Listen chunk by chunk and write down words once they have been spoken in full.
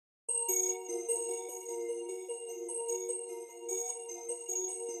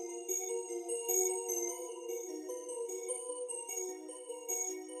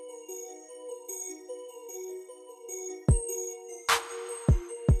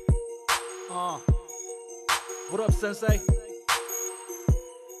What up, Sensei?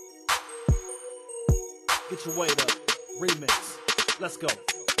 Get your weight up. Remix. Let's go.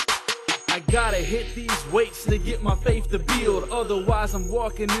 I gotta hit these weights to get my faith to build. Otherwise I'm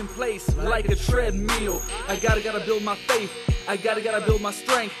walking in place like a treadmill. I gotta build my faith. I gotta build my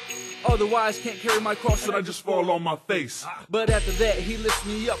strength. Otherwise can't carry my cross and I just fall on my face. But after that he lifts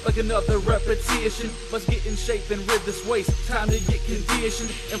me up like another repetition. Must get in shape and rid this waste. Time to get conditioned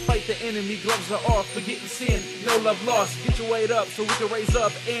and fight the enemy. Gloves are off, forgetting sin, no love lost. Get your weight up so we can raise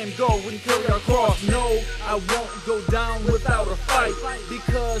up and go and carry our cross. No, I won't go down without a fight,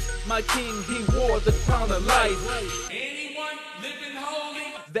 because my king, he wore the crown of life. Anyone living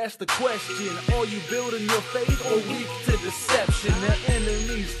holy? That's the question. Are you building your faith or weak to deception? The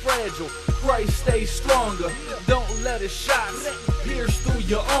enemy's fragile. Christ stays stronger. Don't let his shots pierce through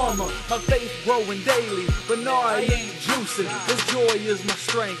your armor. My faith growing daily, but no, I ain't juicing. This joy is my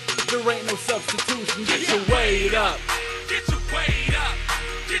strength. There ain't no substitution. Get your weight up. Get your weight